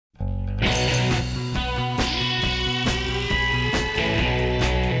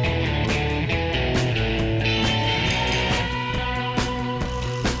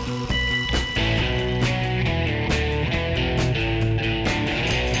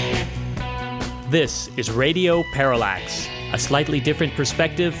This is Radio Parallax, a slightly different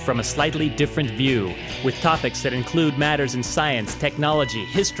perspective from a slightly different view, with topics that include matters in science, technology,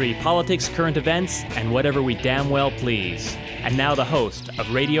 history, politics, current events, and whatever we damn well please. And now the host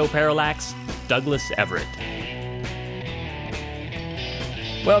of Radio Parallax, Douglas Everett.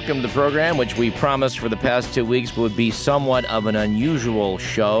 Welcome to the program, which we promised for the past 2 weeks would be somewhat of an unusual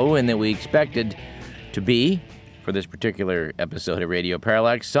show, and that we expected to be, for this particular episode of Radio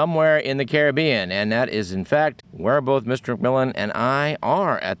Parallax, somewhere in the Caribbean. And that is, in fact, where both Mr. McMillan and I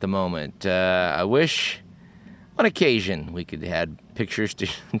are at the moment. I wish, on occasion, we could have pictures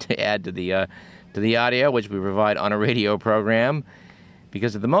to add to the audio, which we provide on a radio program,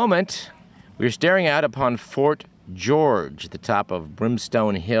 because at the moment, we're staring out upon Fort George, at the top of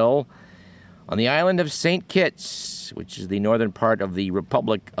Brimstone Hill, on the island of St. Kitts, which is the northern part of the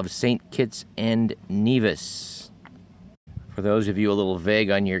Republic of St. Kitts and Nevis. For those of you a little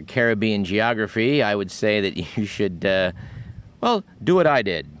vague on your Caribbean geography, I would say that you should, do what I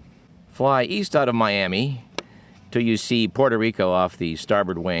did. Fly east out of Miami till you see Puerto Rico off the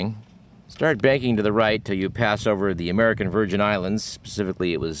starboard wing. Start banking to the right till you pass over the American Virgin Islands.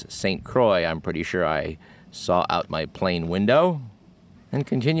 Specifically, it was St. Croix, I'm pretty sure I saw out my plane window. And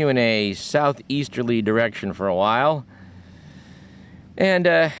continue in a southeasterly direction for a while. And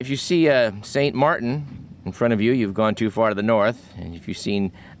if you see St. Martin in front of you, you've gone too far to the north. And if you've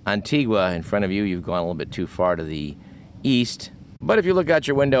seen Antigua in front of you, you've gone a little bit too far to the east. But if you look out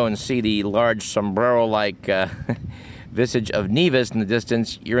your window and see the large sombrero-like visage of Nevis in the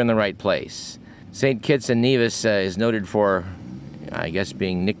distance, you're in the right place. St. Kitts and Nevis is noted for, I guess,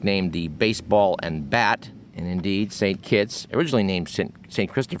 being nicknamed the baseball and bat. And indeed, St. Kitts, originally named St.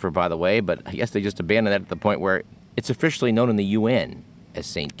 Christopher, by the way, but I guess they just abandoned that at the point where it's officially known in the UN as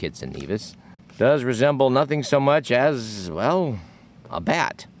St. Kitts and Nevis, does resemble nothing so much as, well, a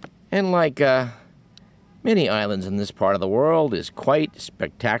bat. And like many islands in this part of the world, is quite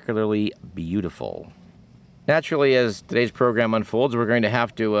spectacularly beautiful. Naturally, as today's program unfolds, we're going to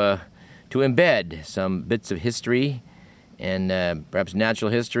have to embed some bits of history and perhaps natural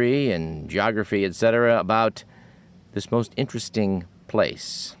history and geography, etc., about this most interesting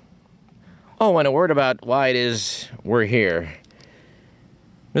place. Oh, and a word about why it is we're here.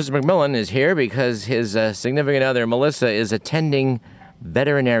 Mr. McMillan is here because his significant other, Melissa, is attending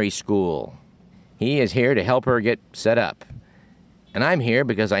veterinary school. He is here to help her get set up. And I'm here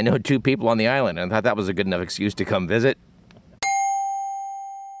because I know two people on the island, and I thought that was a good enough excuse to come visit.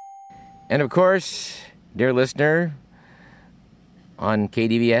 And of course, dear listener, on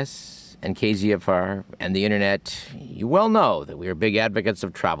KDVS and KZFR and the internet, you well know that we are big advocates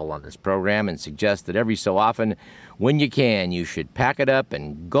of travel on this program and suggest that every so often, when you can, you should pack it up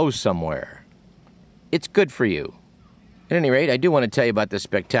and go somewhere. It's good for you. At any rate, I do want to tell you about this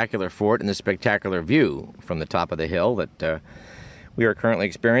spectacular fort and the spectacular view from the top of the hill that we are currently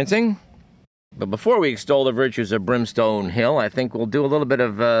experiencing. But before we extol the virtues of Brimstone Hill, I think we'll do a little bit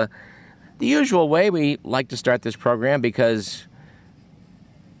of the usual way we like to start this program because,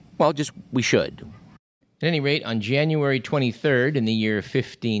 well, just we should. At any rate, on January 23rd in the year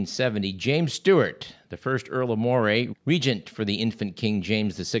 1570, James Stuart, the first Earl of Moray, regent for the infant King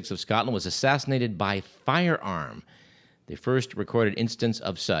James VI of Scotland, was assassinated by firearm, the first recorded instance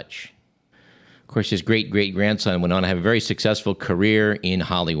of such. Of course, his great-great-grandson went on to have a very successful career in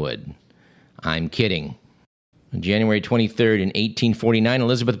Hollywood. I'm kidding. On January 23rd in 1849,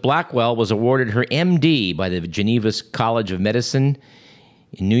 Elizabeth Blackwell was awarded her M.D. by the Geneva College of Medicine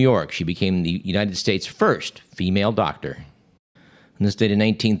in New York. She became the United States' first female doctor. On this date in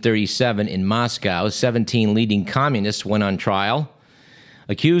 1937, in Moscow, 17 leading communists went on trial,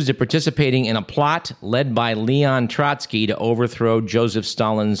 accused of participating in a plot led by Leon Trotsky to overthrow Joseph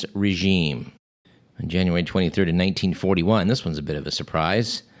Stalin's regime. On January 23rd in 1941, this one's a bit of a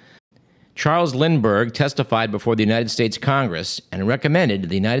surprise, Charles Lindbergh testified before the United States Congress and recommended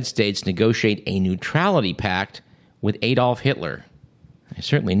the United States negotiate a neutrality pact with Adolf Hitler. I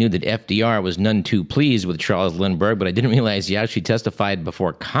certainly knew that FDR was none too pleased with Charles Lindbergh, but I didn't realize he actually testified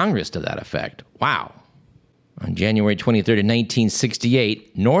before Congress to that effect. Wow. On January 23rd in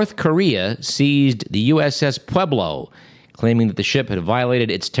 1968, North Korea seized the USS Pueblo, claiming that the ship had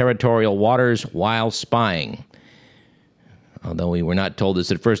violated its territorial waters while spying. Although we were not told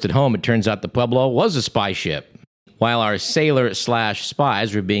this at first at home, it turns out the Pueblo was a spy ship. While our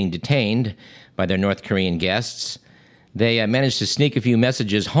sailor/spies were being detained by their North Korean guests, they managed to sneak a few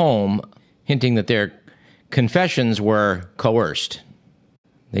messages home, hinting that their confessions were coerced.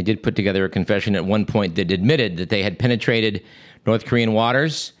 They did put together a confession at one point that admitted that they had penetrated North Korean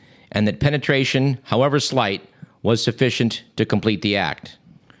waters and that penetration, however slight, was sufficient to complete the act.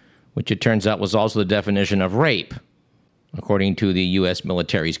 which it turns out was also the definition of rape, according to the U.S.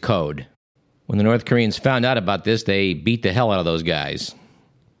 military's code. When the North Koreans found out about this, they beat the hell out of those guys.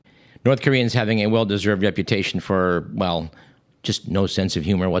 North Koreans having a well-deserved reputation for, well, just no sense of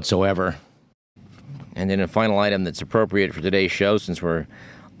humor whatsoever. And then a final item that's appropriate for today's show, since we're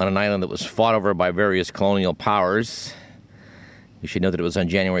on an island that was fought over by various colonial powers. We should know that it was on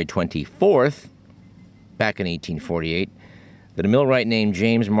January 24th, back in 1848, that a millwright named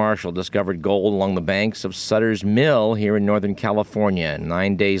James Marshall discovered gold along the banks of Sutter's Mill here in Northern California.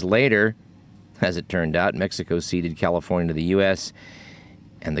 9 days later, as it turned out, Mexico ceded California to the U.S.,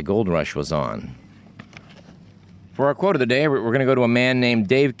 and the gold rush was on. For our quote of the day, we're going to go to a man named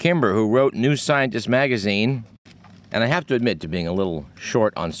Dave Kimber, who wrote New Scientist magazine. And I have to admit to being a little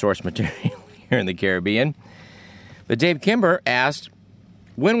short on source material here in the Caribbean. But Dave Kimber asked,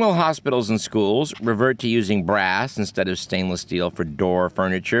 when will hospitals and schools revert to using brass instead of stainless steel for door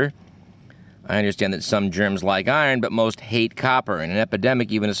furniture? I understand that some germs like iron, but most hate copper. In an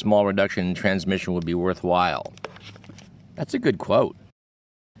epidemic, even a small reduction in transmission would be worthwhile. That's a good quote.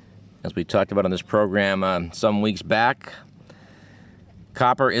 As we talked about on this program some weeks back,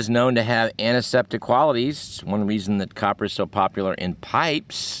 copper is known to have antiseptic qualities. One reason that copper is so popular in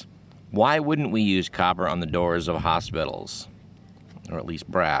pipes. Why wouldn't we use copper on the doors of hospitals? Or at least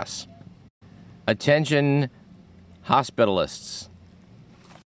brass. Attention, hospitalists.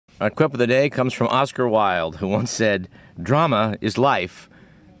 Our quip of the day comes from Oscar Wilde, who once said, "Drama is life,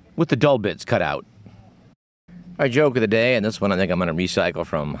 with the dull bits cut out." Our joke of the day, and this one I think I'm going to recycle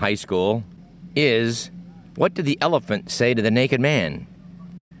from high school, is, what did the elephant say to the naked man?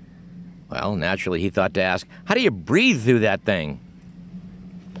 Well, naturally, he thought to ask, how do you breathe through that thing?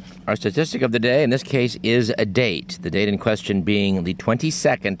 Our statistic of the day, in this case, is a date. The date in question being the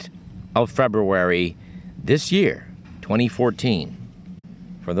 22nd of February this year, 2014.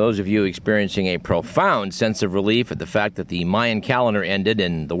 For those of you experiencing a profound sense of relief at the fact that the Mayan calendar ended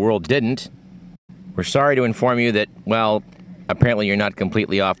and the world didn't, we're sorry to inform you that, well, apparently you're not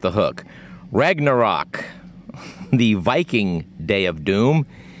completely off the hook. Ragnarok, the Viking Day of Doom,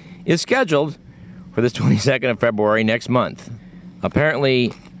 is scheduled for this 22nd of February next month.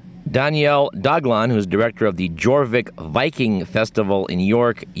 Apparently, Daniel Daglan, who's director of the Jorvik Viking Festival in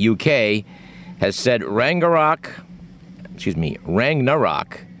York, UK, has said Ragnarok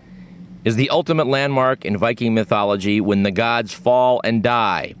is the ultimate landmark in Viking mythology when the gods fall and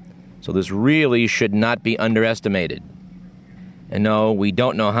die. So this really should not be underestimated. And no, we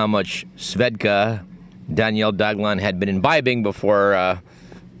don't know how much Svedka Daniel Daglan had been imbibing before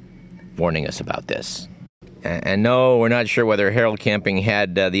warning us about this. And no, we're not sure whether Harold Camping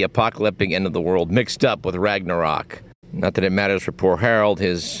had the apocalyptic end of the world mixed up with Ragnarok. Not that it matters for poor Harold,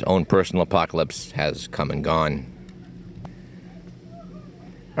 his own personal apocalypse has come and gone.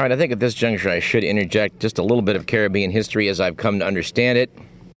 All right, I think at this juncture I should interject just a little bit of Caribbean history as I've come to understand it.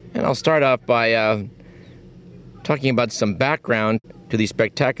 And I'll start off by talking about some background to the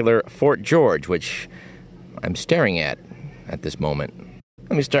spectacular Fort George, which I'm staring at this moment.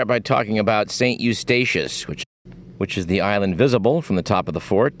 Let me start by talking about St. Eustatius, which is the island visible from the top of the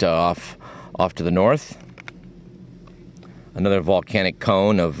fort off to the north. Another volcanic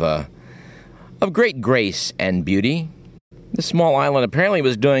cone of great grace and beauty. This small island apparently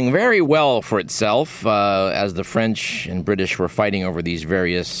was doing very well for itself as the French and British were fighting over these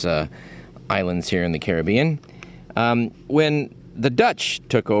various islands here in the Caribbean. When the Dutch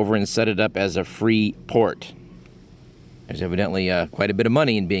took over and set it up as a free port. There's evidently quite a bit of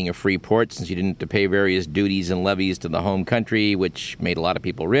money in being a free port since you didn't have to pay various duties and levies to the home country, which made a lot of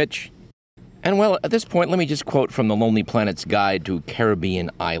people rich. And well, at this point, let me just quote from the Lonely Planet's Guide to Caribbean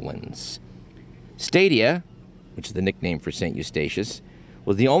Islands. Stadia, which is the nickname for St. Eustatius,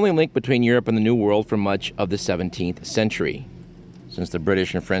 was the only link between Europe and the New World for much of the 17th century. Since the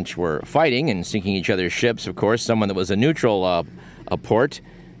British and French were fighting and sinking each other's ships, of course, someone that was a neutral port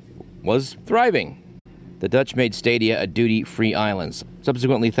was thriving. The Dutch made Stadia a duty-free island.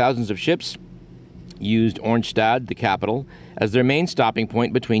 Subsequently, thousands of ships used Oranjestad, the capital, as their main stopping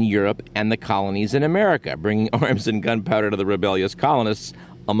point between Europe and the colonies in America, bringing arms and gunpowder to the rebellious colonists,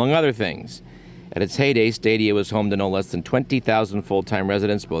 among other things. At its heyday, Stadia was home to no less than 20,000 full-time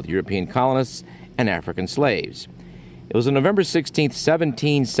residents, both European colonists and African slaves. It was on November 16,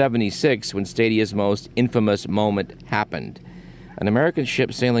 1776, when Stadia's most infamous moment happened. An American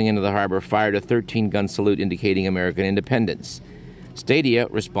ship sailing into the harbor fired a 13-gun salute indicating American independence. Stadia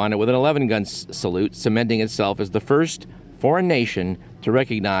responded with an 11-gun salute, cementing itself as the first foreign nation to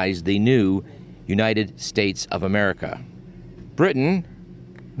recognize the new United States of America. Britain,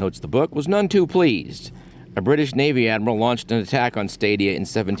 notes the book, was none too pleased. A British Navy admiral launched an attack on Stadia in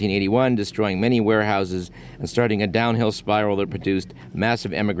 1781, destroying many warehouses and starting a downhill spiral that produced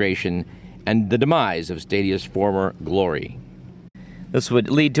massive emigration and the demise of Stadia's former glory. This would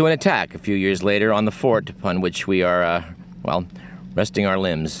lead to an attack a few years later on the fort upon which we are, resting our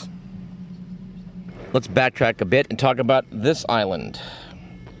limbs. Let's backtrack a bit and talk about this island.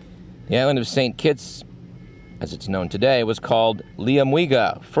 The island of St. Kitts, as it's known today, was called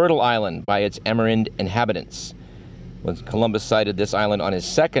Liamwiga, Fertile Island, by its Emerald inhabitants. When Columbus sighted this island on his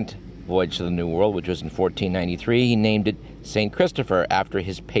second voyage to the New World, which was in 1493, he named it St. Christopher after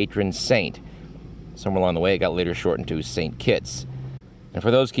his patron saint. Somewhere along the way, it got later shortened to St. Kitts. And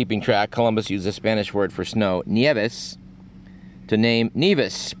for those keeping track, Columbus used the Spanish word for snow, nieves, to name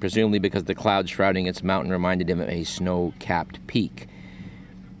Nevis, presumably because the clouds shrouding its mountain reminded him of a snow-capped peak.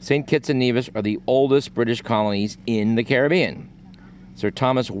 St. Kitts and Nevis are the oldest British colonies in the Caribbean. Sir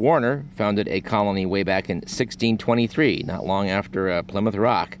Thomas Warner founded a colony way back in 1623, not long after Plymouth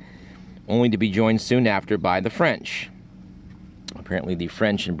Rock, only to be joined soon after by the French. Apparently the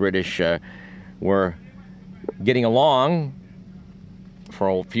French and British were getting along for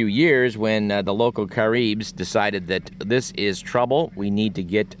a few years when the local Caribs decided that this is trouble. We need to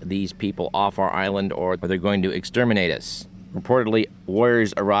get these people off our island or they're going to exterminate us. Reportedly,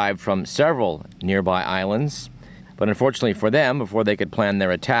 warriors arrived from several nearby islands, but unfortunately for them, before they could plan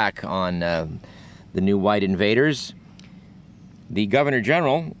their attack on the new white invaders, the Governor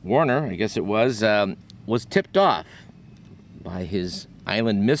General, Warner, I guess it was tipped off by his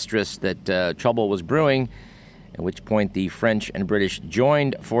island mistress that trouble was brewing, at which point the French and British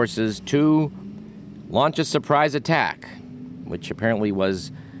joined forces to launch a surprise attack, which apparently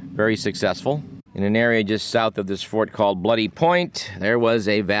was very successful. In an area just south of this fort called Bloody Point, there was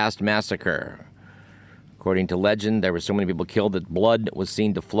a vast massacre. According to legend, there were so many people killed that blood was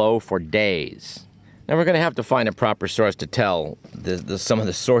seen to flow for days. Now, we're going to have to find a proper source to tell some of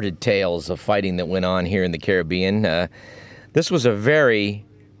the sordid tales of fighting that went on here in the Caribbean. This was a very,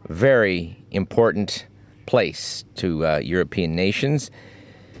 very important place to European nations,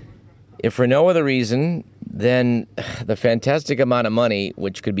 if for no other reason than the fantastic amount of money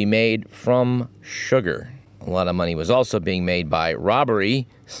which could be made from sugar. A lot of money was also being made by robbery,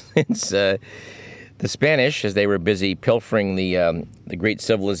 since the Spanish, as they were busy pilfering the great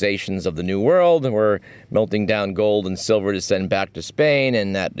civilizations of the New World, were melting down gold and silver to send back to Spain,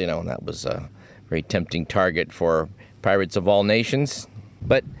 and that was a very tempting target for pirates of all nations.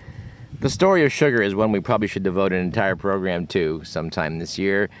 But the story of sugar is one we probably should devote an entire program to sometime this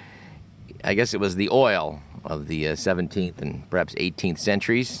year. I guess it was the oil of the 17th and perhaps 18th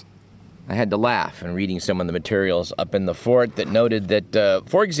centuries. I had to laugh in reading some of the materials up in the fort that noted that,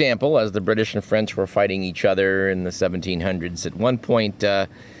 for example, as the British and French were fighting each other in the 1700s, at one point the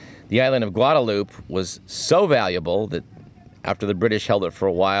island of Guadeloupe was so valuable that after the British held it for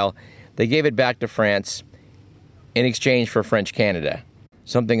a while, they gave it back to France in exchange for French Canada.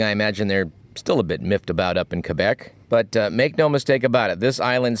 Something I imagine they're still a bit miffed about up in Quebec. But make no mistake about it, this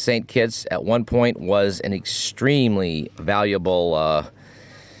island, St. Kitts, at one point was an extremely valuable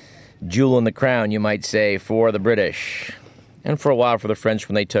jewel in the crown, you might say, for the British. And for a while for the French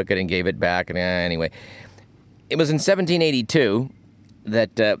when they took it and gave it back. And anyway, it was in 1782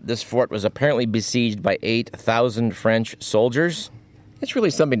 that this fort was apparently besieged by 8,000 French soldiers. It's really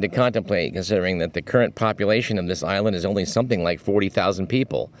something to contemplate, considering that the current population of this island is only something like 40,000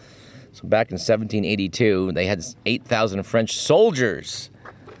 people. So back in 1782, they had 8,000 French soldiers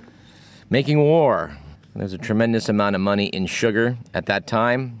making war. There's a tremendous amount of money in sugar at that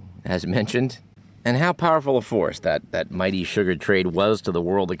time, as mentioned. And how powerful a force that mighty sugar trade was to the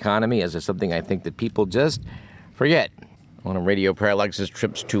world economy is something I think that people just forget. On a Radio Parallax's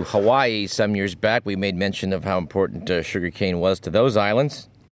trips to Hawaii some years back, we made mention of how important sugarcane was to those islands.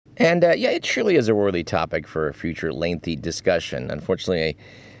 And it surely is a worthy topic for a future lengthy discussion. Unfortunately,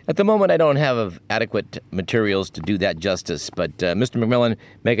 at the moment, I don't have adequate materials to do that justice. But Mr. McMillan,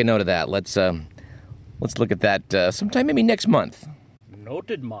 make a note of that. Let's look at that sometime maybe next month.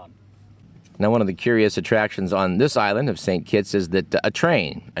 Noted, man. Now, one of the curious attractions on this island of St. Kitts is that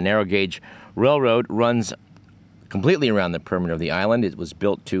a narrow-gauge railroad runs completely around the perimeter of the island. It was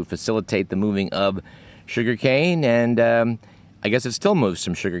built to facilitate the moving of sugarcane, and I guess it still moves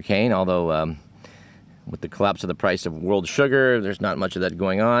some sugarcane, although with the collapse of the price of world sugar, there's not much of that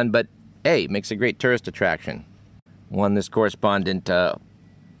going on. But, hey, it makes a great tourist attraction. One this correspondent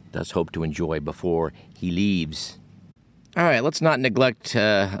does hope to enjoy before he leaves. All right, let's not neglect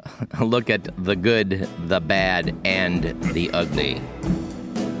a look at the good, the bad, and the ugly.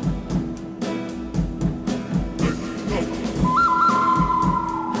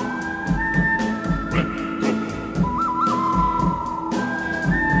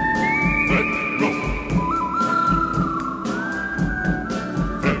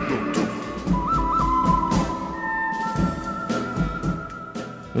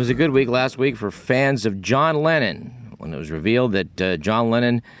 was a good week last week for fans of John Lennon when it was revealed that John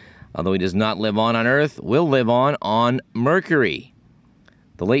Lennon, although he does not live on Earth, will live on Mercury.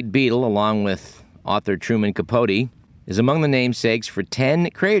 The late Beatle, along with author Truman Capote, is among the namesakes for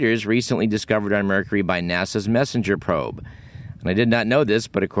 10 craters recently discovered on Mercury by NASA's MESSENGER probe. And I did not know this,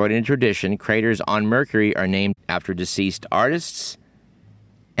 but according to tradition, craters on Mercury are named after deceased artists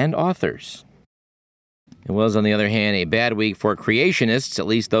and authors. It was, on the other hand, a bad week for creationists, at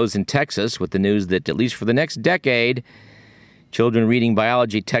least those in Texas, with the news that, at least for the next decade, children reading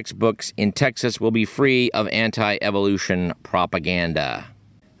biology textbooks in Texas will be free of anti-evolution propaganda.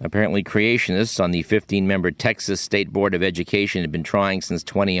 Apparently, creationists on the 15-member Texas State Board of Education have been trying since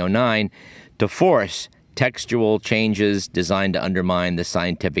 2009 to force textual changes designed to undermine the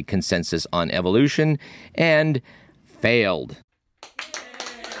scientific consensus on evolution, and failed.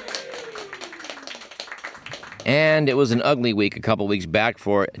 And it was an ugly week a couple weeks back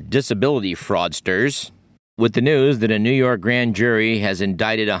for disability fraudsters, with the news that a New York grand jury has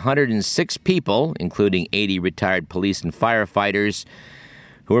indicted 106 people, including 80 retired police and firefighters,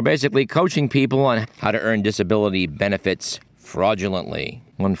 who are basically coaching people on how to earn disability benefits fraudulently.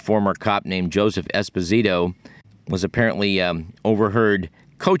 One former cop named Joseph Esposito was apparently overheard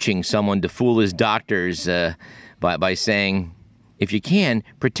coaching someone to fool his doctors by saying, if you can,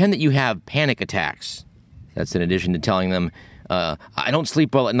 pretend that you have panic attacks. That's in addition to telling them, I don't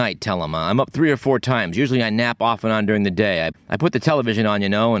sleep well at night, tell them. I'm up 3 or 4 times. Usually I nap off and on during the day. I put the television on,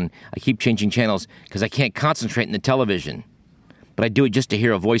 and I keep changing channels because I can't concentrate in the television. But I do it just to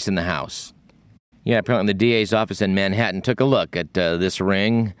hear a voice in the house. Yeah, apparently the DA's office in Manhattan took a look at this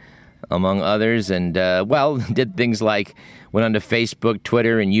ring, among others, and, did things like went onto Facebook,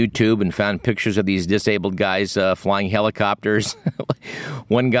 Twitter, and YouTube and found pictures of these disabled guys flying helicopters.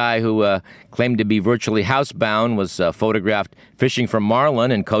 One guy who claimed to be virtually housebound was photographed fishing for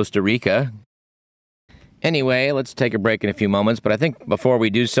marlin in Costa Rica. Anyway, let's take a break in a few moments, but I think before we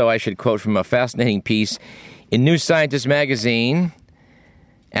do so, I should quote from a fascinating piece in New Scientist magazine,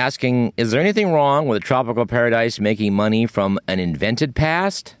 asking, is there anything wrong with a tropical paradise making money from an invented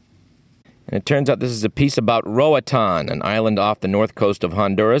past? And it turns out this is a piece about Roatan, an island off the north coast of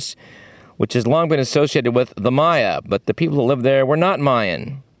Honduras, which has long been associated with the Maya, but the people who live there were not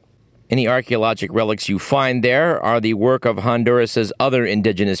Mayan. Any archaeologic relics you find there are the work of Honduras's other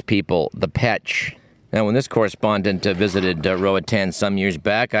indigenous people, the Pech. Now, when this correspondent visited Roatan some years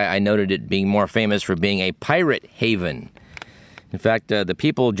back, I noted it being more famous for being a pirate haven. In fact, the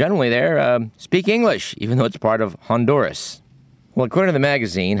people generally there speak English, even though it's part of Honduras. Well, according to the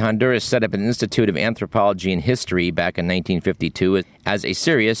magazine, Honduras set up an Institute of Anthropology and History back in 1952 as a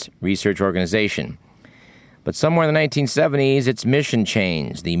serious research organization. But somewhere in the 1970s, its mission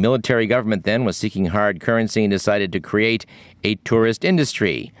changed. The military government then was seeking hard currency and decided to create a tourist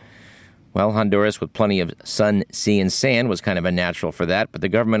industry. Well, Honduras, with plenty of sun, sea, and sand, was kind of a natural for that, but the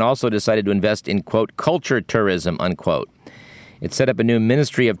government also decided to invest in, quote, culture tourism, unquote. It set up a new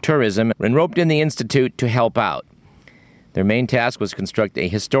Ministry of Tourism and roped in the Institute to help out. Their main task was to construct a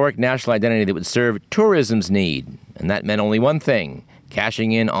historic national identity that would serve tourism's need, and that meant only one thing,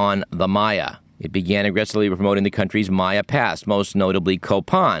 cashing in on the Maya. It began aggressively promoting the country's Maya past, most notably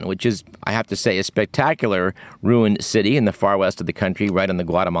Copan, which is, I have to say, a spectacular ruined city in the far west of the country, right on the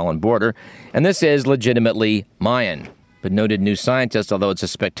Guatemalan border, and this is legitimately Mayan. But noted New Scientist, although it's a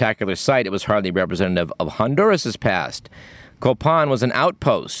spectacular site, it was hardly representative of Honduras's past. Copan was an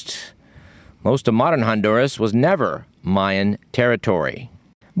outpost. Most of modern Honduras was never Mayan territory.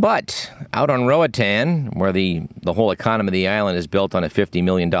 But out on Roatan, where the whole economy of the island is built on a $50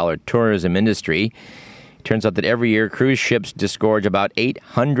 million tourism industry, it turns out that every year cruise ships disgorge about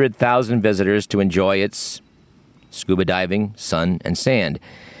 800,000 visitors to enjoy its scuba diving, sun, and sand.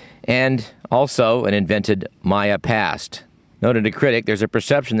 And also an invented Maya past. Noted a critic, there's a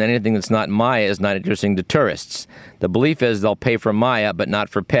perception that anything that's not Maya is not interesting to tourists. The belief is they'll pay for Maya, but not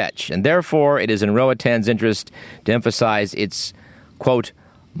for Pech. And therefore, it is in Roatan's interest to emphasize its, quote,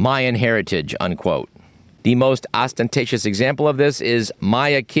 Mayan heritage, unquote. The most ostentatious example of this is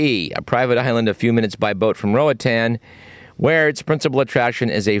Maya Key, a private island a few minutes by boat from Roatan, where its principal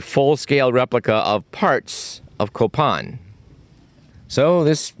attraction is a full-scale replica of parts of Copan. So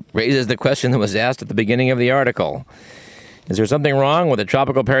this raises the question that was asked at the beginning of the article. Is there something wrong with a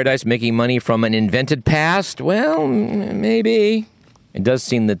tropical paradise making money from an invented past? Well, maybe. It does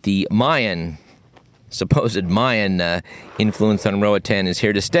seem that the supposed Mayan influence on Roatan is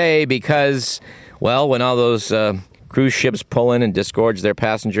here to stay because, well, when all those cruise ships pull in and disgorge their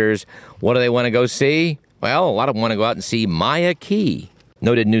passengers, what do they want to go see? Well, a lot of them want to go out and see Maya Key.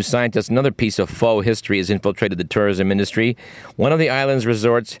 Noted new scientist, another piece of faux history has infiltrated the tourism industry. One of the island's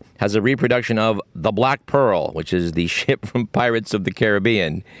resorts has a reproduction of the Black Pearl, which is the ship from Pirates of the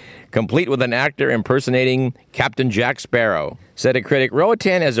Caribbean, complete with an actor impersonating Captain Jack Sparrow. Said a critic,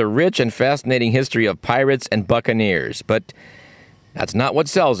 Roatan has a rich and fascinating history of pirates and buccaneers, but that's not what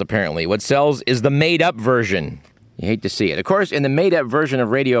sells, apparently. What sells is the made-up version. You hate to see it. Of course, in the made-up version of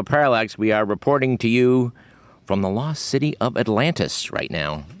Radio Parallax, we are reporting to you from the lost city of Atlantis right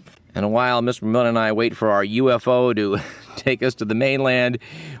now. And while Mr. Millen and I wait for our UFO to take us to the mainland,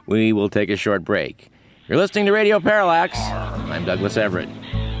 we will take a short break. You're listening to Radio Parallax. I'm Douglas Everett.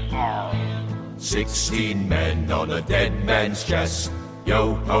 16 men on a dead man's chest.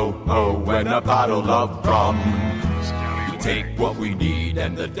 Yo ho ho, and a bottle of rum. We take what we need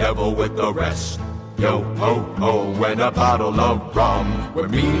and the devil with the rest. Yo ho ho, and a bottle of rum. We're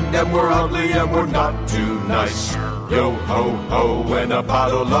mean and we're ugly and we're not too nice. Yo ho ho, and a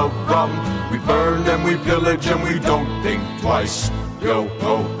bottle of rum. We burn and we pillage and we don't think twice. Yo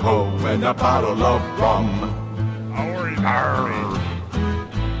ho ho, and a bottle of rum.